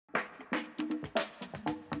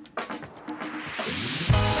Hey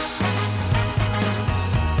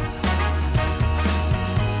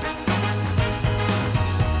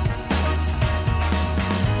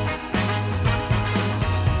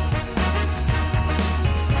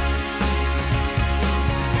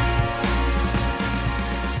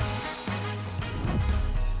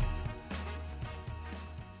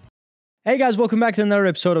guys, welcome back to another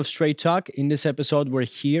episode of Straight Talk. In this episode, we're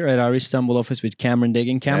here at our Istanbul office with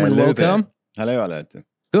Deggin. Cameron, Hello welcome. There. Hello, Alert.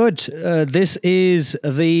 Good. This is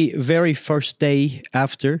the very first day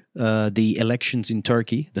after the elections in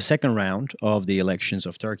Turkey, the second round of the elections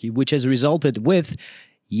of Turkey, which has resulted with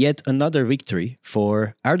yet another victory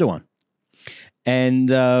for Erdogan.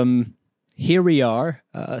 And here we are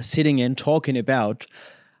sitting and talking about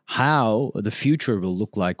how the future will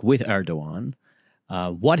look like with Erdogan.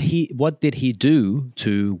 What did he do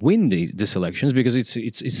to win these elections? Because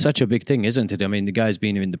it's such a big thing, isn't it? I mean, the guy's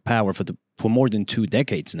been in the power for more than 2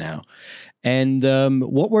 decades now. And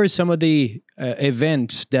what were some of the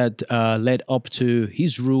events that led up to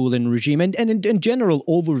his rule and regime, and in general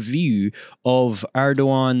overview of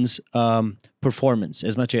Erdogan's performance,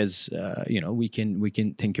 as much as we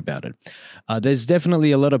can think about it. There's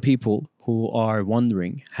definitely a lot of people who are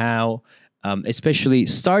wondering how. Especially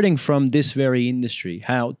starting from this very industry,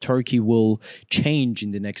 how Turkey will change in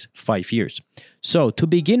the next 5 years. So to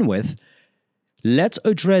begin with, let's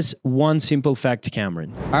address one simple fact,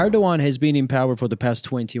 Cameron. Erdogan has been in power for the past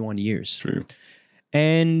 21 years. True.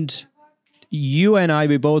 And you and I,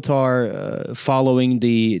 we both are following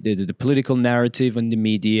the political narrative in the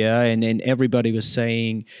media, and everybody was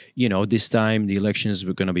saying, this time the elections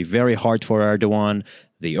were going to be very hard for Erdogan.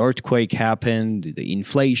 The earthquake happened, the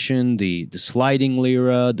inflation, the sliding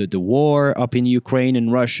lira, the war up in Ukraine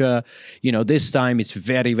and Russia. This time it's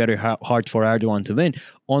very, very hard for Erdogan to win.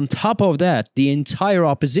 On top of that, the entire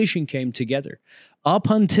opposition came together.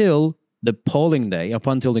 Up until the polling day, up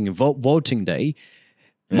until the voting day,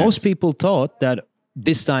 most people thought that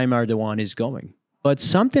this time Erdogan is going. But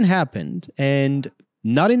something happened, and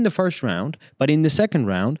not in the first round, but in the second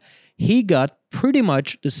round, he got pretty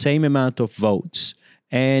much the same amount of votes.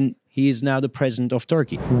 And he is now the president of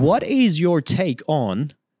Turkey. What is your take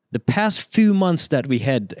on the past few months that we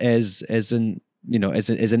had as an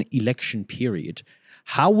election period?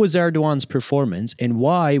 How was Erdogan's performance, and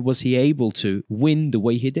why was he able to win the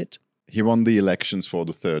way he did? He won the elections for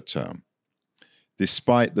the 3rd term,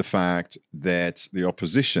 despite the fact that the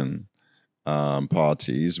opposition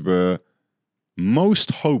parties were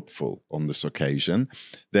most hopeful on this occasion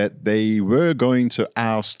that they were going to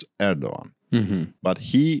oust Erdogan. Mm-hmm. But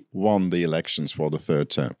he won the elections for the 3rd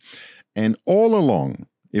term. And all along,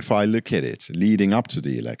 if I look at it, leading up to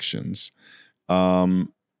the elections,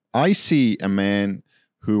 I see a man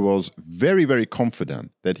who was very, very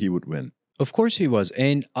confident that he would win. Of course he was.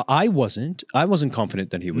 And I wasn't confident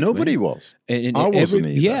that he would Nobody win. was. I wasn't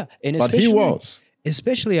either. Yeah. And but he was.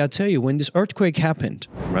 Especially, I'll tell you, when this earthquake happened,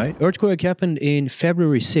 right? Earthquake happened in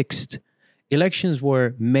February 6th. Elections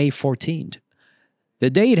were May 14th. The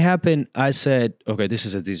day it happened, I said, okay, this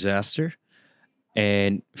is a disaster,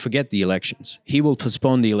 and forget the elections. He will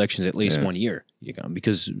postpone the elections at least 1 year,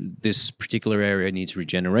 because this particular area needs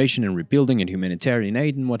regeneration and rebuilding and humanitarian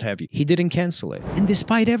aid and what have you. He didn't cancel it. And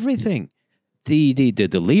despite everything, the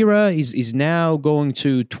lira is now going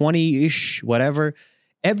to 20-ish, whatever.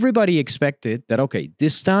 Everybody expected that, okay,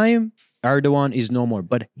 this time Erdogan is no more.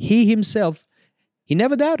 But he himself, he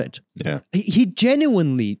never doubted. Yeah. He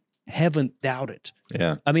genuinely haven't doubted.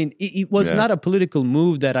 Yeah. I mean, it was not a political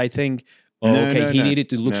move that I think, he needed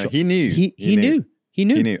to look He knew. He knew. He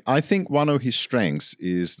knew. I think one of his strengths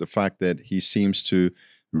is the fact that he seems to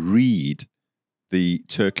read the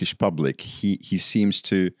Turkish public. He seems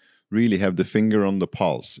to really have the finger on the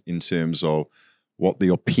pulse in terms of what the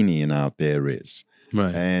opinion out there is.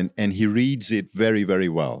 Right. And he reads it very, very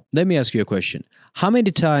well. Let me ask you a question. How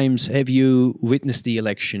many times have you witnessed the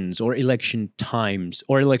elections or election times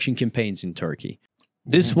or election campaigns in Turkey?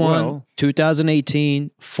 This one, 2018,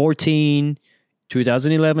 14,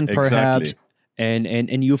 2011 perhaps,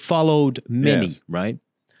 and you followed many, right?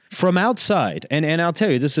 From outside, and I'll tell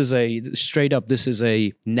you, this is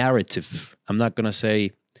a narrative. I'm not going to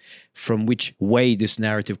say from which way this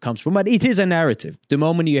narrative comes from, but it is a narrative. The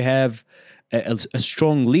moment you have a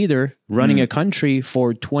strong leader running a country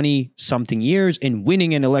for 20-something years and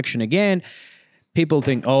winning an election again, people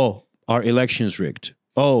think, oh, our election's rigged.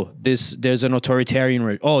 Oh, there's an authoritarian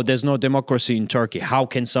rule. Oh, there's no democracy in Turkey. How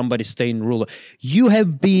can somebody stay in rule? You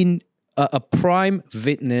have been a prime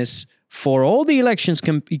witness for all the elections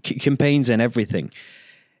campaigns and everything.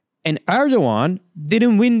 And Erdogan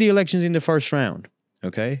didn't win the elections in the first round.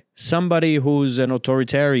 okay, somebody who's an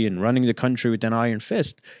authoritarian running the country with an iron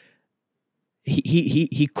fist,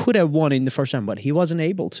 he could have won in the first time, but he wasn't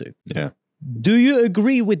able to. Yeah. Do you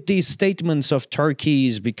agree with these statements of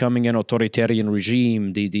Turkey's becoming an authoritarian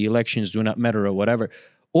regime, the elections do not matter or whatever?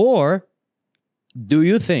 Or do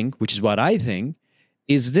you think, which is what I think,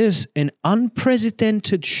 is this an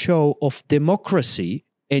unprecedented show of democracy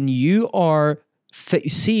and you are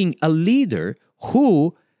seeing a leader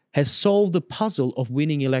who has solved the puzzle of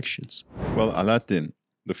winning elections? Well, Aladdin,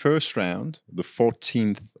 the first round, the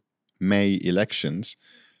 14th May elections,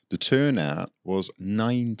 the turnout was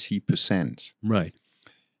 90%. Right.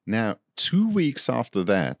 Now, 2 weeks after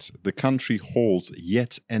that, the country holds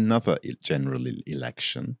yet another general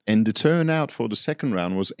election, and the turnout for the second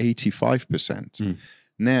round was 85%.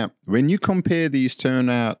 Now, when you compare these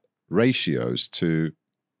turnout ratios to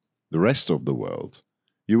the rest of the world,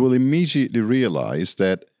 you will immediately realize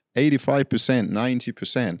that 85%,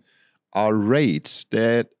 90% are rates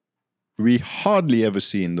that we hardly ever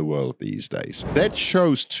see in the world these days. That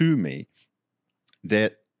shows to me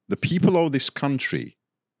that the people of this country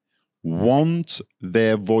want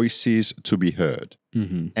their voices to be heard.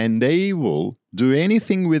 And they will do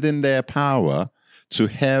anything within their power to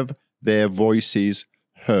have their voices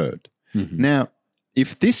heard. Now,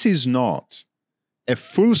 if this is not a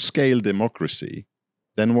full-scale democracy,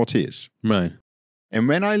 then what is? Right. And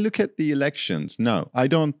when I look at the elections, no, I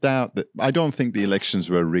don't doubt that. I don't think the elections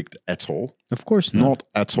were rigged at all. Of course not. Not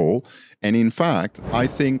at all. And in fact, I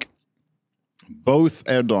think both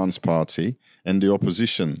Erdogan's party and the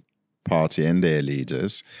opposition party and their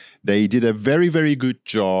leaders, they did a very, very good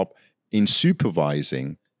job in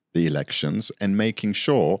supervising the elections and making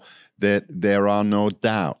sure that there are no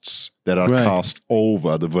doubts that are cast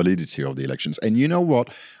over the validity of the elections. And you know what?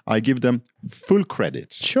 I give them full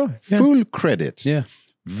credit. Sure. Yeah. Full credit. Yeah.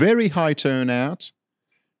 Very high turnout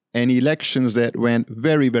and elections that went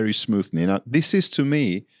very, very smoothly. Now, this is to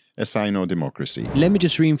me a sign of democracy. Let me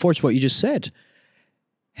just reinforce what you just said.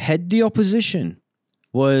 Had the opposition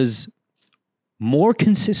was more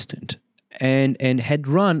consistent and had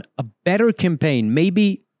run a better campaign,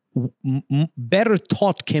 maybe better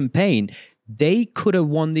thought campaign, they could have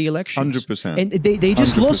won the elections. 100%. And they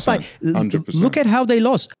just 100%. lost by 100%. Look at how they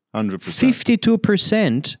lost. 100%.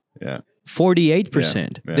 52%. Yeah.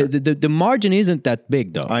 48%. Yeah. The margin isn't that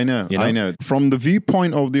big, though. I know. I know. From the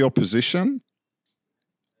viewpoint of the opposition,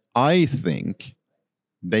 I think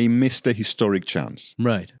they missed a historic chance.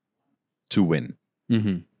 Right. To win.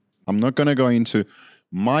 Mm-hmm. I'm not going to go into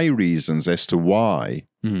my reasons as to why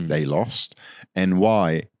they lost and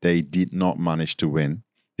why they did not manage to win,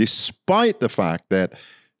 despite the fact that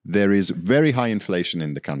there is very high inflation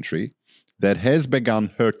in the country that has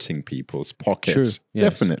begun hurting people's pockets. True.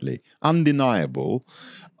 Yes. Definitely. Undeniable.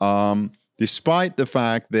 Despite the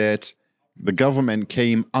fact that the government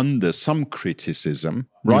came under some criticism,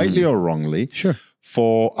 rightly or wrongly,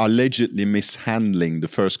 for allegedly mishandling the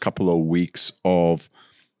first couple of weeks of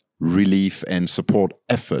relief and support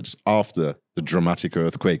efforts after the dramatic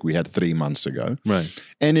earthquake we had 3 months ago. Right.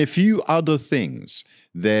 And a few other things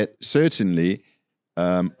that certainly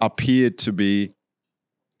appeared to be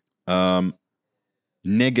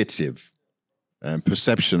negative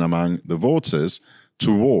perception among the voters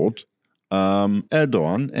toward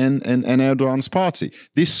Erdogan and Erdogan's party.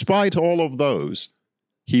 Despite all of those,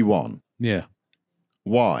 he won. Yeah.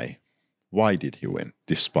 Why? Why did he win,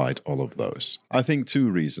 despite all of those? I think two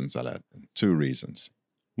reasons, Aladdin. Two reasons.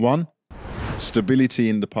 One, stability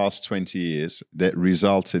in the past 20 years that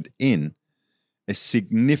resulted in a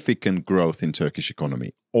significant growth in Turkish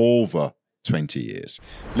economy over 20 years.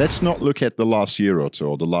 Let's not look at the last year or two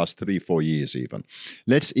or the last 3-4 years even.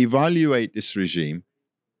 Let's evaluate this regime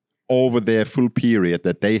over their full period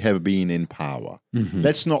that they have been in power.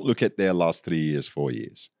 Let's not look at their last 3 years, 4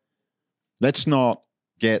 years. Let's not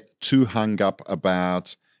get too hung up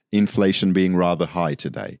about inflation being rather high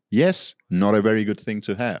today. Yes, not a very good thing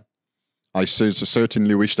to have. I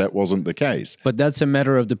certainly wish that wasn't the case. But that's a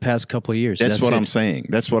matter of the past couple of years. That's what I'm saying.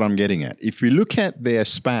 That's what I'm getting at. If we look at their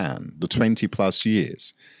span, the 20 plus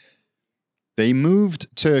years, they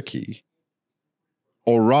moved Turkey,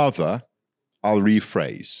 or rather, I'll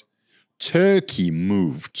rephrase, Turkey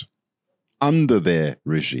moved under their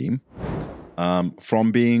regime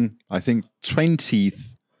from being, I think, 20th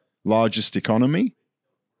largest economy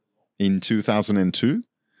in 2002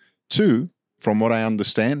 to, from what I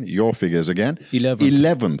understand, your figures again,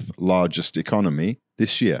 11th largest economy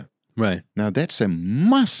this year. Right. Now, that's a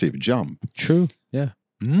massive jump. True. Yeah.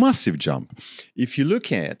 Massive jump. If you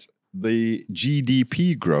look at the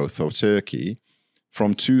GDP growth of Turkey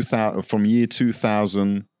from year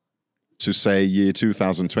 2000 to say year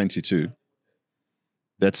 2022,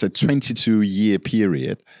 that's a 22-year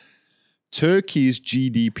period, Turkey's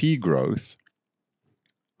GDP growth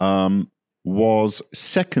was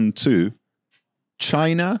second to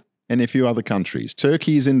China and a few other countries.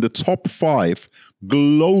 Turkey is in the top 5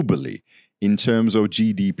 globally in terms of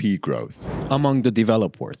GDP growth. Among the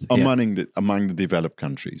developed world. Among the developed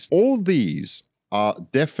countries. All these are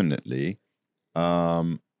definitely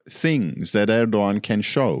things that Erdogan can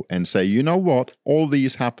show and say, you know what, all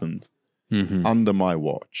these happened under my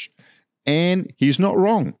watch. And he's not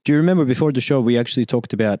wrong. Do you remember before the show, we actually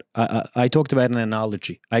talked about, I talked about an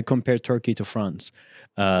analogy. I compared Turkey to France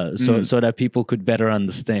so that people could better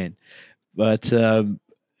understand. But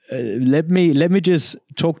let me just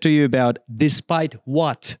talk to you about despite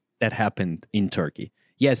what that happened in Turkey.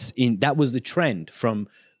 Yes, that was the trend from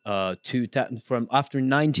after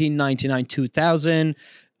 1999, 2000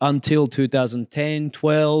 until 2010,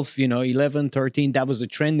 12, 11, 13. That was the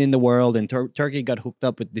trend in the world, and Turkey got hooked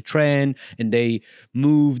up with the trend, and they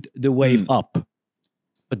moved the wave up.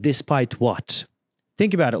 But despite what?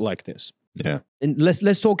 Think about it like this. Yeah. And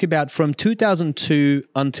let's talk about from 2002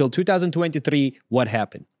 until 2023, what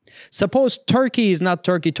happened. Suppose Turkey is not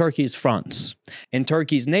Turkey, Turkey is France. And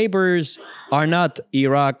Turkey's neighbors are not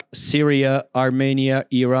Iraq, Syria, Armenia,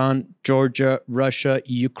 Iran, Georgia, Russia,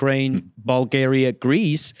 Ukraine, Bulgaria,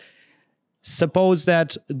 Greece. Suppose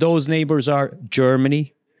that those neighbors are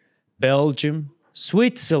Germany, Belgium,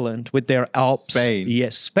 Switzerland with their Alps. Spain.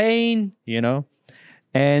 Yes, Spain,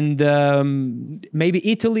 and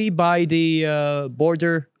maybe Italy by the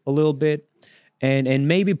border a little bit. And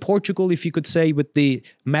maybe Portugal, if you could say, with the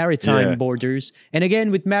maritime borders. And again,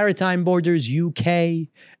 with maritime borders, UK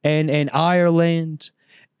and Ireland.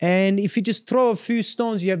 And if you just throw a few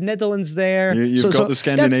stones, you have Netherlands there. You've got the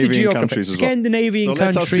Scandinavian countries as well. Scandinavian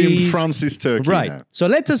countries. So let's assume France is Turkey now. So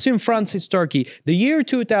let's assume France is Turkey. The year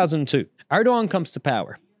 2002, Erdogan comes to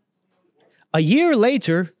power. A year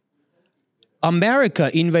later, America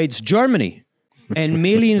invades Germany. And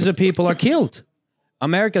millions of people are killed.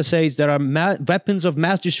 America says there are weapons of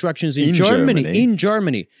mass destruction in Germany. In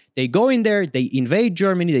Germany. They go in there, they invade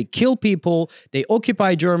Germany, they kill people, they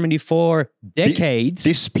occupy Germany for decades.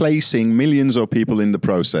 Displacing millions of people in the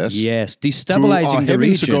process. Yes, destabilizing the region.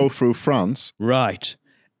 Having to go through France. Right.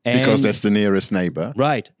 Because that's the nearest neighbor.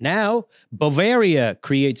 Right. Now, Bavaria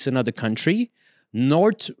creates another country.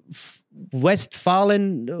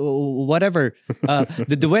 Westphalen, whatever,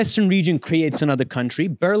 the Western region creates another country.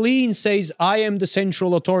 Berlin says, I am the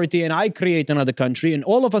central authority and I create another country. And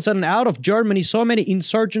all of a sudden, out of Germany, so many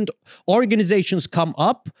insurgent organizations come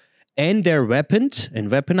up and they're weaponed and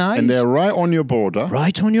weaponized. And they're right on your border.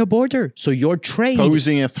 Right on your border. So your trade.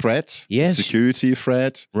 Posing a threat. Yes. Security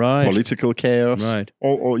threat. Right. Political chaos. Right.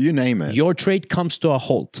 Or you name it. Your trade comes to a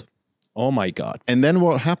halt. Oh my God. And then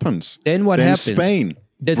what happens? Then happens? Spain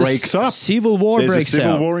breaks up. Civil war breaks out. There's a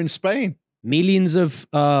civil war in Spain. Millions of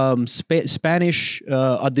Spanish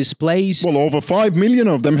are displaced. Well, over 5 million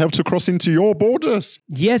of them have to cross into your borders.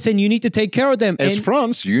 Yes, and you need to take care of them. As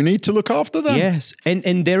France, you need to look after them. Yes,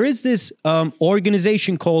 and there is this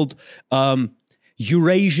organization called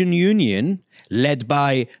Eurasian Union, led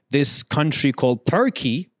by this country called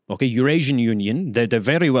Turkey. Okay, Eurasian Union, they're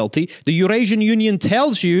very wealthy. The Eurasian Union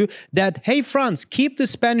tells you that, hey, France, keep the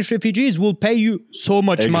Spanish refugees, we'll pay you so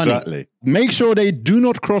much money. Exactly. Make sure they do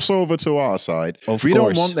not cross over to our side. We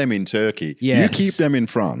don't want them in Turkey. Yes. You keep them in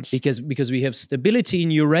France. Because we have stability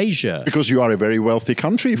in Eurasia. Because you are a very wealthy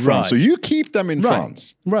country, France. Right. So you keep them in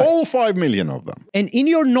France. Right. All 5 million of them. And in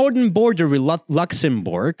your northern border with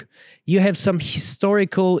Luxembourg, you have some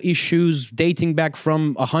historical issues dating back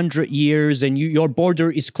from 100 years and your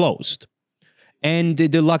border is closed. And the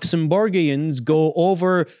Luxembourgians go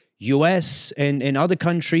over US and other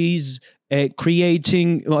countries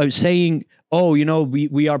saying, oh,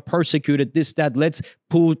 we are persecuted, this, that, let's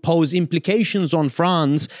pose implications on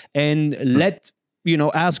France and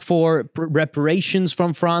ask for reparations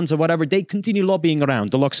from France or whatever. They continue lobbying around,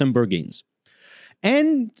 the Luxembourgians.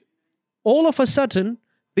 And all of a sudden,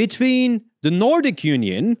 between the Nordic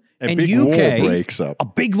Union and UK, a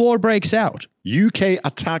big war breaks out. UK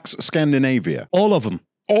attacks Scandinavia. All of them.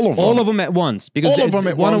 All of them at once. Because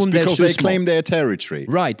they claim their territory.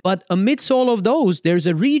 Right. But amidst all of those, there's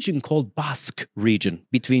a region called Basque region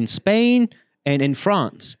between Spain and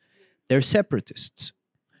France. They're separatists.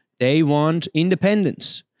 They want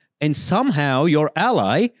independence. And somehow your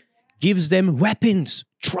ally gives them weapons,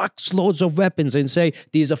 trucks loads of weapons, and say,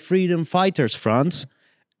 these are freedom fighters, France.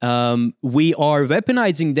 We are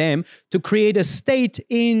weaponizing them to create a state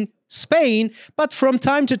in Spain, but from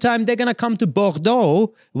time to time they're going to come to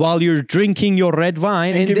Bordeaux while you're drinking your red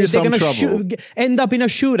wine, and they're going to end up in a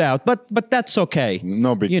shootout. But that's okay.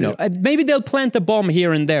 No big deal. Maybe they'll plant a bomb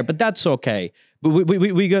here and there, but that's okay. But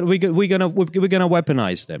we're gonna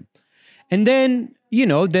weaponize them, and then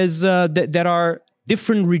there are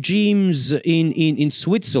different regimes in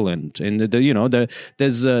Switzerland, and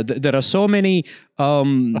there are so many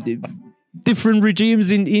different regimes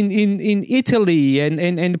in Italy,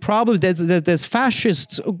 and probably there's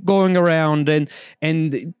fascists going around,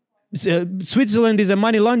 and Switzerland is a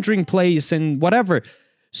money laundering place and whatever.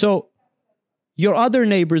 So your other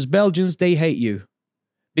neighbors, Belgians, they hate you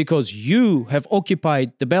because you have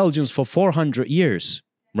occupied the Belgians for 400 years,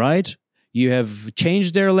 right? You have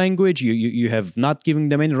changed their language. You have not given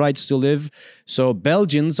them any rights to live. So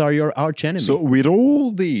Belgians are your arch enemy. So with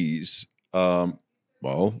all these,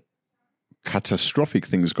 catastrophic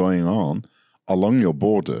things going on along your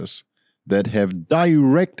borders that have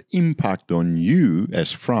direct impact on you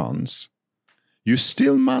as France, you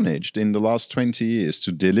still managed in the last 20 years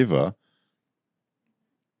to deliver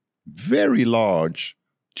very large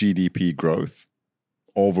GDP growth,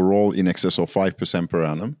 overall in excess of 5% per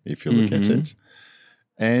annum, if you look at it.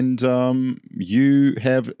 And you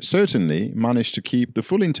have certainly managed to keep the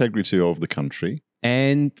full integrity of the country.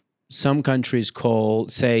 And some countries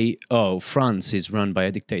say, oh, France is run by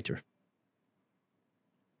a dictator.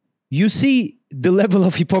 You see the level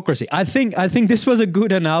of hypocrisy. I think this was a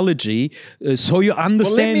good analogy, so you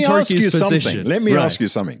understand Turkey's position. Let me ask you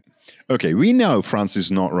something. Okay, we know France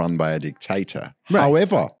is not run by a dictator. Right.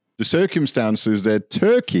 However, the circumstances that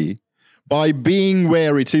Turkey, by being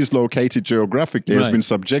where it is located geographically, has been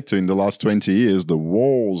subject to in the last 20 years, the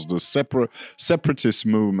wars, the separatist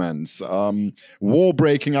movements, war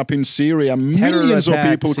breaking up in Syria, millions of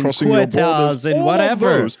people crossing your borders, and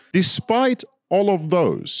whatever. Despite all of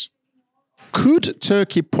those, could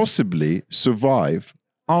Turkey possibly survive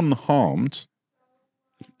unharmed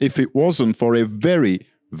if it wasn't for a very,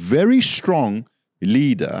 very strong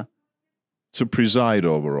leader to preside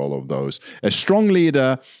over all of those? A strong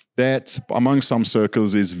leader that, among some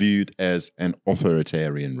circles, is viewed as an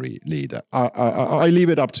authoritarian leader. I leave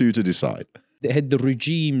it up to you to decide. They had the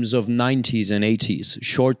regimes of 90s and 80s,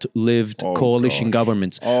 short-lived coalition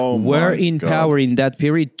governments. Were in power in that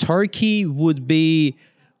period. Turkey would be...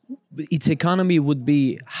 its economy would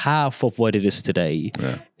be half of what it is today.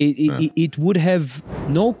 Yeah. It would have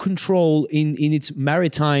no control in its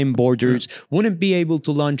maritime borders, wouldn't be able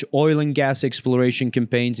to launch oil and gas exploration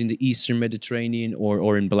campaigns in the Eastern Mediterranean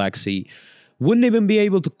or in Black Sea, wouldn't even be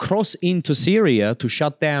able to cross into Syria to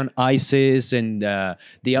shut down ISIS and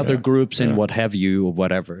the other groups and what have you or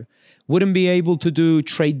whatever. Wouldn't be able to do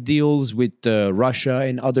trade deals with Russia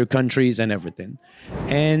and other countries and everything.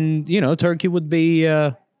 And, Turkey would be...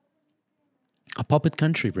 a puppet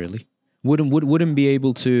country, really. Wouldn't be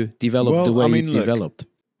able to develop the way it developed.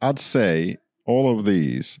 I'd say all of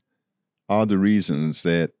these are the reasons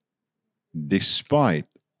that, despite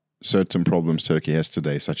certain problems Turkey has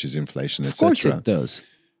today, such as inflation, etc., of course it does.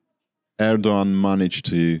 Erdogan managed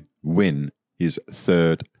to win his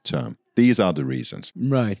third term. These are the reasons.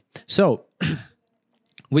 Right. So,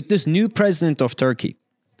 with this new president of Turkey,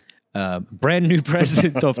 brand new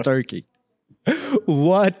president of Turkey,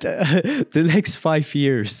 what the next 5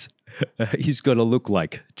 years is going to look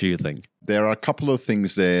like, do you think? There are a couple of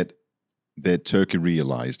things that Turkey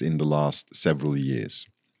realized in the last several years.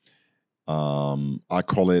 I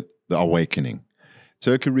call it the awakening.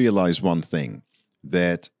 Turkey realized one thing,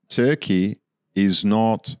 that Turkey is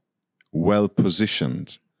not well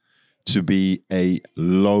positioned to be a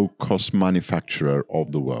low-cost manufacturer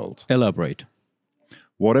of the world. Elaborate.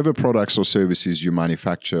 Whatever products or services you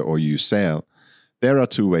manufacture or you sell, there are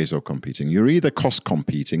two ways of competing. You're either cost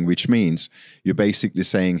competing, which means you're basically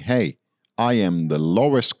saying, hey, I am the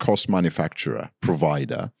lowest cost manufacturer,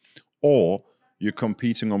 provider, or you're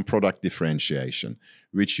competing on product differentiation,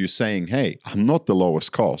 which you're saying, hey, I'm not the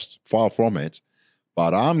lowest cost, far from it,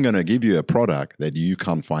 but I'm going to give you a product that you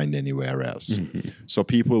can't find anywhere else. Mm-hmm. So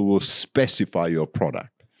people will specify your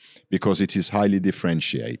product because it is highly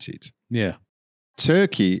differentiated. Yeah.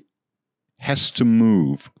 Turkey has to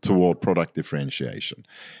move toward product differentiation.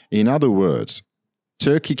 In other words,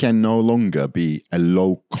 Turkey can no longer be a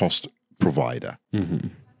low-cost provider. Mm-hmm.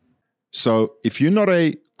 So if you're not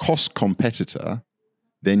a cost competitor,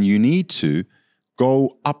 then you need to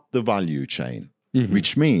go up the value chain,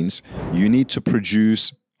 which means you need to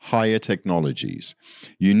produce higher technologies.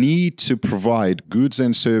 You need to provide goods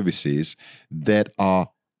and services that are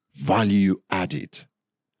value added.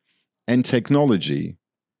 And technology,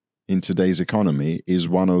 in today's economy is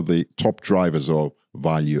one of the top drivers of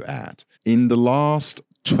value add. In the last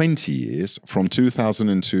 20 years, from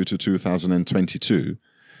 2002 to 2022,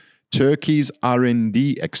 Turkey's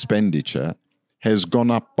R&D expenditure has gone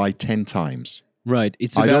up by 10 times. Right.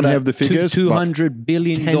 It's I about don't have the figures, $200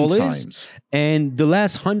 billion. 10 times. And the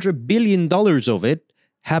last $100 billion of it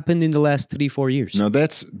happened in the last 3-4 years. Now,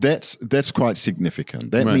 that's quite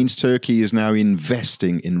significant. That Right. means Turkey is now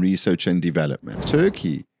investing in research and development.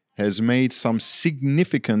 Turkey has made some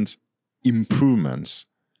significant improvements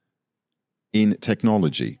in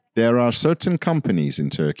technology. There are certain companies in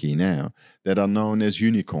Turkey now that are known as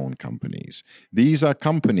unicorn companies. These are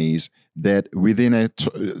companies that within a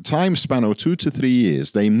time span of 2 to 3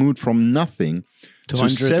 years, they moved from nothing to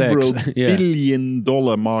 200x. several Yeah.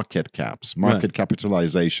 billion-dollar market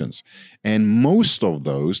capitalizations. And most of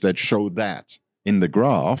those that show that in the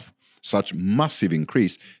graph, such massive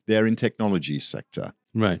increase, they're in technology sector.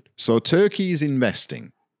 Right. So Turkey is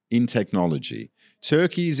investing in technology.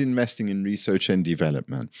 Turkey is investing in research and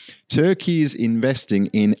development. Turkey is investing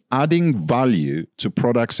in adding value to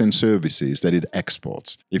products and services that it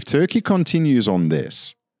exports. If Turkey continues on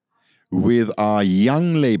this with our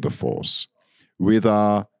young labor force, with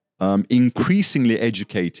our increasingly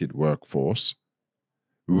educated workforce,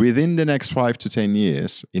 within the next 5 to 10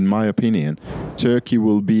 years, in my opinion, Turkey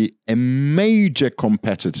will be a major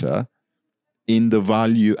competitor in the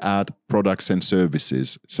value-add products and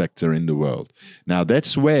services sector in the world. Now,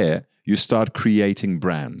 that's where you start creating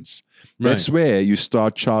brands. That's where you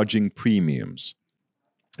start charging premiums.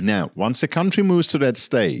 Now, once a country moves to that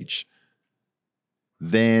stage,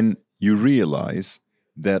 then you realize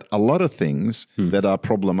that a lot of things that are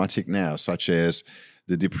problematic now, such as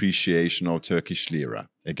the depreciation of Turkish lira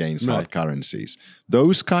against hard currencies,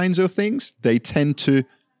 those kinds of things, they tend to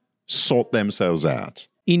sort themselves out.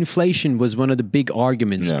 Inflation was one of the big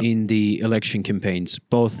arguments in the election campaigns,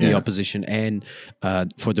 both the opposition and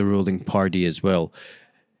for the ruling party as well.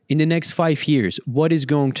 In the next 5 years, what is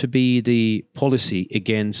going to be the policy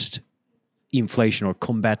against inflation or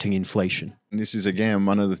combating inflation? And this is, again,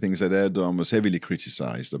 one of the things that Erdogan was heavily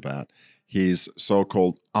criticized about, his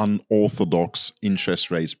so-called unorthodox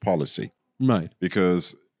interest rates policy. Right.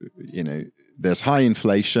 Because, there's high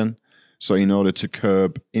inflation. So in order to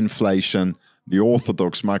curb inflation, the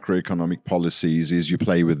orthodox macroeconomic policies is you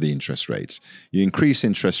play with the interest rates. You increase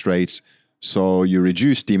interest rates, so you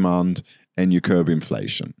reduce demand and you curb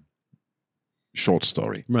inflation. Short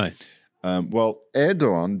story. Right. Well,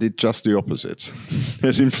 Erdogan did just the opposite.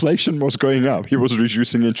 As inflation was going up, he was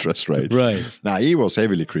reducing interest rates. Right. Now, he was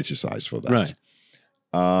heavily criticized for that.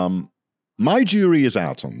 Right. My jury is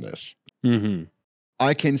out on this. Mm-hmm.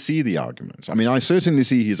 I can see the arguments. I mean, I certainly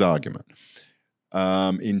see his argument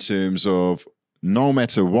in terms of no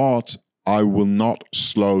matter what, I will not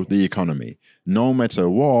slow the economy. No matter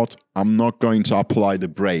what, I'm not going to apply the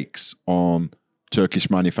brakes on Turkish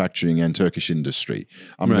manufacturing and Turkish industry.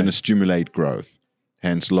 I'm going to stimulate growth,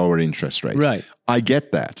 hence lower interest rates. Right. I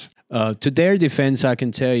get that. To their defense, I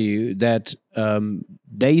can tell you that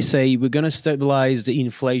they say we're going to stabilize the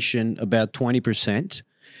inflation about 20%.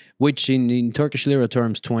 Which in Turkish lira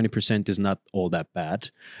terms, 20% is not all that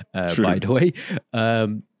bad, by the way.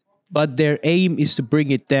 But their aim is to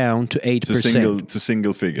bring it down to 8%. To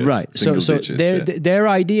single figures. Right. Single So digits, their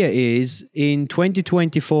idea is in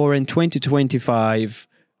 2024 and 2025,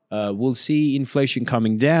 we'll see inflation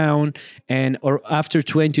coming down. Or after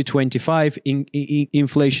 2025,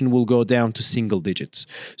 inflation will go down to single digits.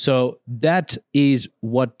 So that is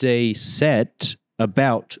what they said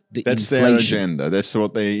about the That's inflation. their agenda. That's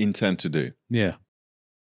what they intend to do. Yeah.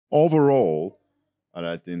 Overall,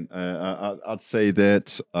 I'd say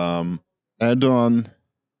that Erdogan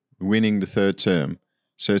winning the third term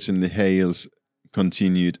certainly hails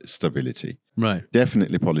continued stability. Right.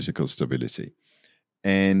 Definitely political stability.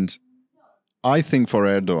 And I think for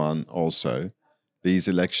Erdogan also, these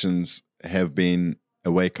elections have been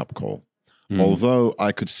a wake-up call. Although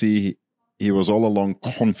I could see he was all along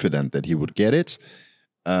confident that he would get it.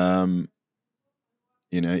 Even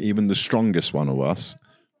the strongest one of us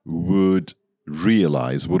wouldn't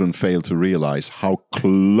fail to realize how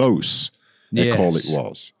close a call it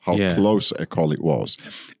was. Close a call it was.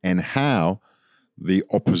 And how the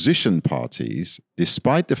opposition parties,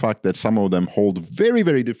 despite the fact that some of them hold very,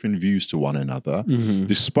 very different views to one another,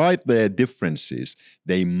 despite their differences,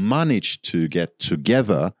 they managed to get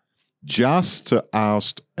together just to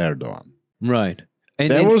oust Erdogan. Right.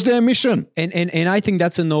 That was their mission. And I think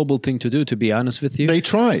that's a noble thing to do, to be honest with you. They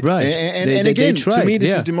tried. Right. And again, to me,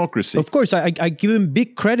 this is democracy. Of course, I give him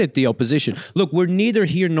big credit, the opposition. Look, we're neither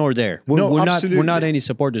here nor there. We're not any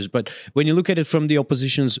supporters. But when you look at it from the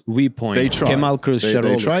opposition's viewpoint, they tried. Kemal Kılıçdaroğlu,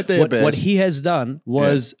 they tried their best. What he has done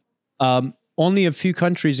was only a few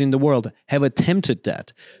countries in the world have attempted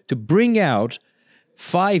that, to bring out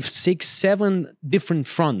 5, 6, 7 different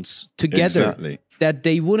fronts together. Exactly. That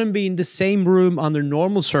they wouldn't be in the same room under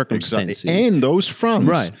normal circumstances. Exactly. And those fronts,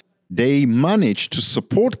 right, they managed to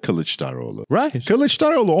support Kılıçdaroğlu. Right.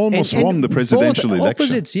 Kılıçdaroğlu almost won the presidential election.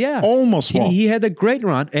 Opposites, yeah. Almost won. He had a great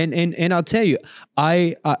run. And I'll tell you,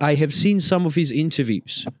 I have seen some of his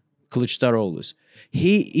interviews, Kılıçdaroğlu's.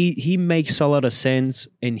 He makes a lot of sense,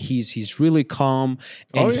 and he's really calm,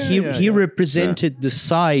 and he represented the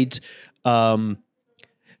side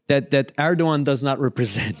that Erdogan does not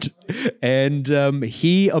represent, and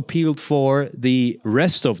he appealed for the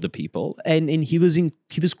rest of the people, and he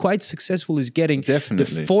was quite successful. He's getting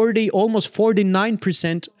the almost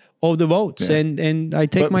 49% of the votes, and I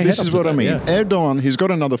take my hat off to that. This is what I mean. Yeah. Erdogan, he's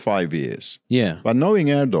got another 5 years. Yeah. But knowing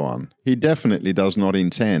Erdogan, he definitely does not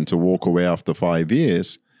intend to walk away after 5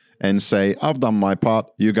 years and say, I've done my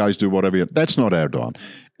part, you guys do whatever you... That's not Erdogan.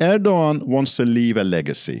 Erdogan wants to leave a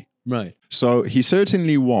legacy. Right. So he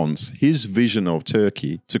certainly wants his vision of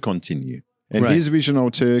Turkey to continue. And his vision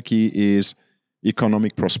of Turkey is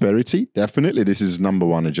economic prosperity. Definitely, this is number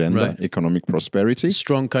one agenda, economic prosperity.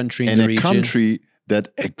 Strong country in the region. And a country that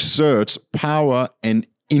exerts power and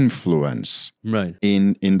influence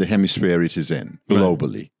in the hemisphere it is in,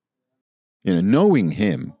 globally. You know, knowing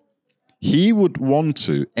him, he would want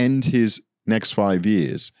to end his next 5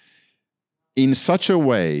 years in such a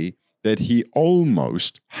way that he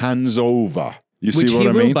almost hands over. You see what I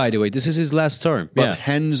mean? Which he will, by the way. This is his last term. But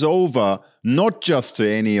hands over not just to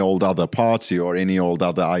any old other party or any old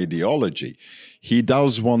other ideology. He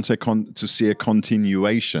does want to see a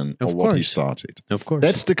continuation of what he started. Of course.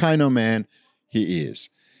 That's the kind of man he is.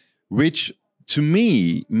 Which, to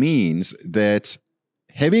me, means that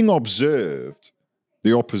having observed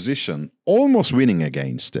the opposition almost winning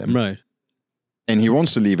against him, and he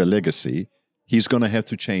wants to leave a legacy, he's going to have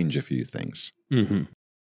to change a few things. Mm-hmm.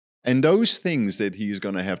 And those things that he's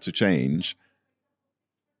going to have to change,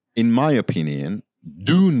 in my opinion,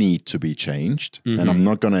 do need to be changed. And I'm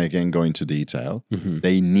not going to, again, go into detail.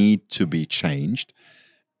 They need to be changed.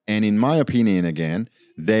 And in my opinion, again,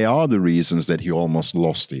 they are the reasons that he almost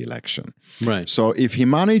lost the election. Right. So if he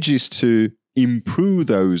manages to improve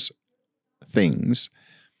those things,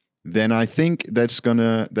 then I think that's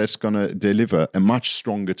gonna deliver a much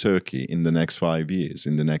stronger Turkey in the next 5 years,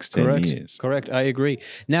 in the next 10 years. Correct, I agree.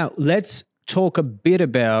 Now, let's talk a bit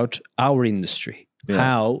about our industry,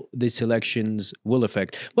 how these elections will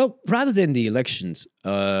affect. Well, rather than the elections,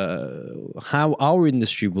 how our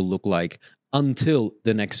industry will look like until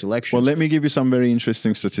the next election. Well, let me give you some very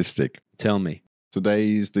interesting statistic. Tell me.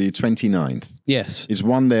 Today is the 29th. Yes. It's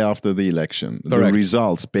one day after the election. Correct. The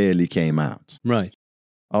results barely came out. Right.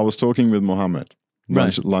 I was talking with Mohammed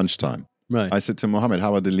lunchtime. Right. I said to Mohammed,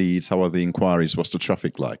 how are the leads? How are the inquiries? What's the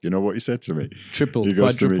traffic like? You know what he said to me? Tripled, he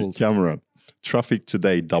goes quadrupled. To me, Cameron, traffic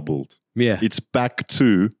today doubled. Yeah. It's back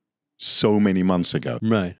to so many months ago.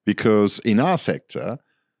 Right. Because in our sector,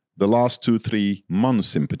 the last 2-3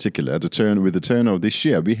 months in particular, with the turn of this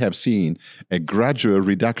year, we have seen a gradual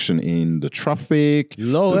reduction in the traffic,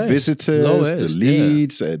 the visitors, the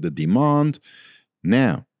leads, the demand.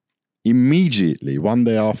 Now, immediately, one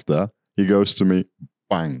day after, he goes to me,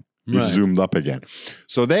 bang, it's zoomed up again.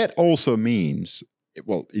 So that also means,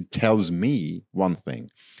 well, it tells me one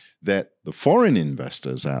thing, that the foreign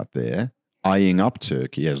investors out there eyeing up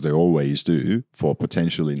Turkey, as they always do, for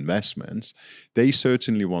potential investments, they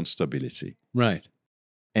certainly want stability. Right.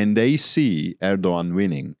 And they see Erdogan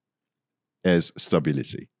winning as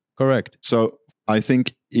stability. Correct. So I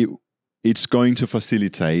think it's going to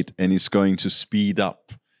facilitate and it's going to speed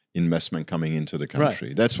up investment coming into the country.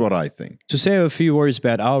 Right. That's what I think. To say a few words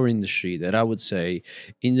about our industry, that I would say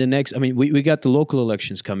in the next, I mean, we got the local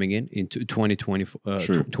elections coming in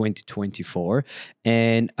 2024.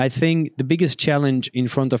 And I think the biggest challenge in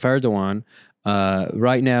front of Erdogan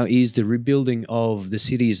right now is the rebuilding of the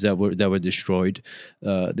cities that were destroyed.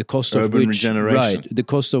 The cost of which, regeneration. the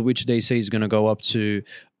cost of which they say is going to go up to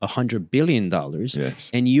 $100 billion.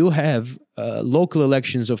 Yes. And you have local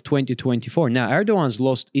elections of 2024. Now, Erdogan's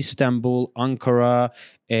lost Istanbul, Ankara,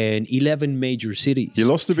 and 11 major cities. He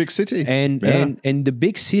lost the big cities. And the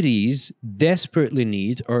big cities desperately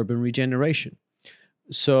need urban regeneration.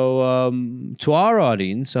 So to our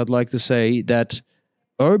audience, I'd like to say that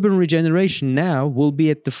urban regeneration now will be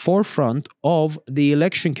at the forefront of the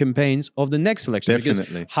election campaigns of the next election.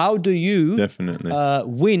 Definitely. Because how do you Definitely.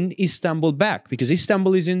 win Istanbul back? Because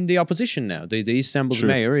Istanbul is in the opposition now. The Istanbul's True.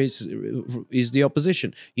 mayor is the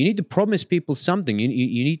opposition. You need to promise people something. You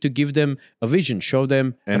need to give them a vision, show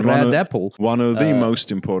them And a red apple. one of the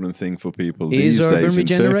most important thing for people is these urban days in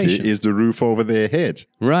Turkey regeneration. is the roof over their head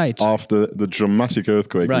Right. after the dramatic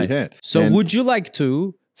earthquake we had. So And would you like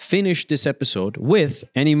to finish this episode with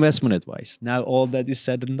an investment advice? Now all that is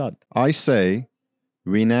said and done. I say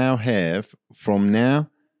we now have from now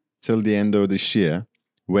till the end of this year,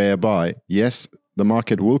 whereby, yes, the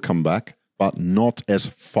market will come back, but not as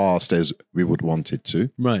fast as we would want it to.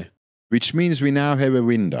 Right. Which means we now have a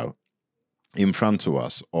window in front of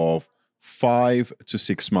us of 5 to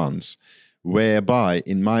 6 months, whereby,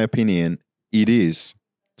 in my opinion, it is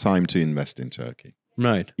time to invest in Turkey.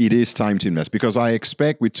 Right. It is time to invest because I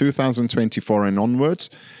expect with 2024 and onwards,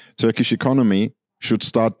 Turkish economy should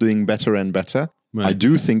start doing better and better. Right. I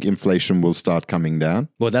do think inflation will start coming down.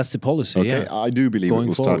 Well, that's the policy. Okay, Yeah. I do believe Going it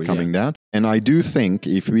will start forward, coming down. And I do think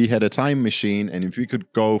if we had a time machine and if we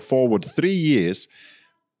could go forward 3 years,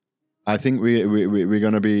 I think we're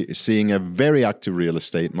going to be seeing a very active real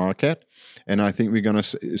estate market. And I think we're going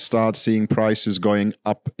to start seeing prices going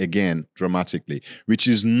up again dramatically, which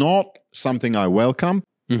is not something I welcome.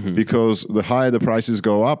 Mhm. Because the higher the prices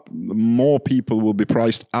go up, the more people will be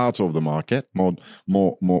priced out of the market, more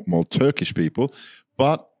Turkish people.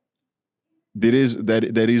 But that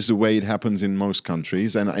is the way it happens in most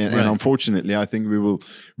countries, and unfortunately, I think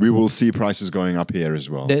we will see prices going up here as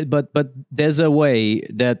well. But there's a way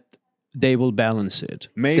that they will balance it.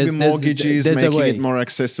 Maybe mortgages making it more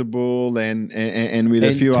accessible, and with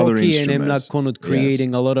a few other instruments. And Konut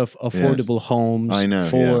creating a lot of affordable homes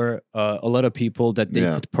for a lot of people that they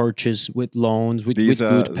could purchase with loans, with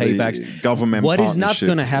good paybacks. Government what is not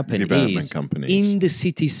going to happen is companies. In the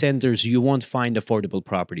city centers, you won't find affordable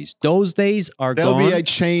properties. Those days are There'll gone. be a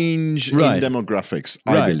change in demographics,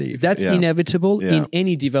 I believe. That's inevitable in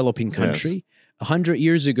any developing country. Yes. 100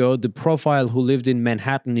 years ago, the profile who lived in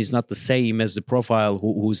Manhattan is not the same as the profile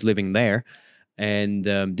who's living there. And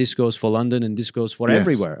this goes for London and this goes for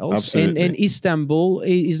everywhere else. Absolutely. And Istanbul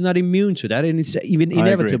is not immune to that. And it's even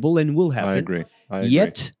inevitable and will happen. I agree.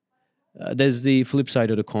 Yet, there's the flip side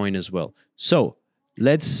of the coin as well. So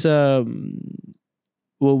let's...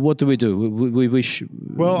 well, what do? We wish.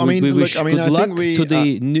 Well, I mean, we wish look, I mean, good I luck think we to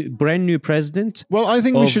the brand new president. Well, I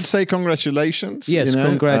think we should say congratulations. Yes,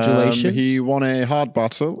 congratulations. He won a hard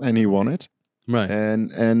battle, and he won it. Right.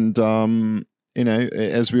 And you know,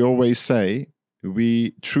 as we always say,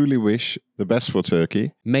 we truly wish the best for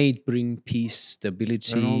Turkey. May it bring peace,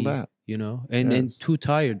 stability, and all that. You know, and too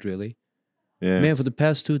tired really. Yes. Man, for the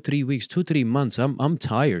past 2-3 weeks, 2-3 months, I'm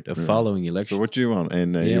tired of following elections. So what do you want?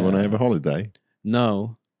 And you want to have a holiday?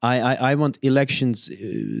 No, I want elections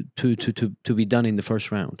to be done in the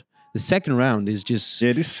first round. The second round is just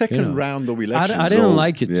this second round of elections. I didn't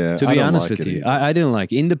like it. To be honest with you, I didn't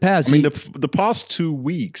like it. In the past, I mean, the past 2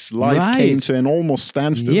 weeks, life came to an almost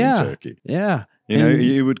standstill in Turkey. Yeah. You know,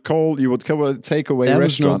 you would call a takeaway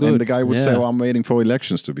restaurant, and the guy would say, "Well, I'm waiting for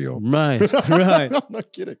elections to be over." Right, right. I'm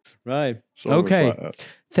not kidding. Right. So okay.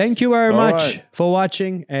 Thank you very much for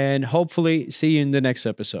watching, and hopefully see you in the next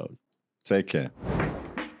episode. Take care.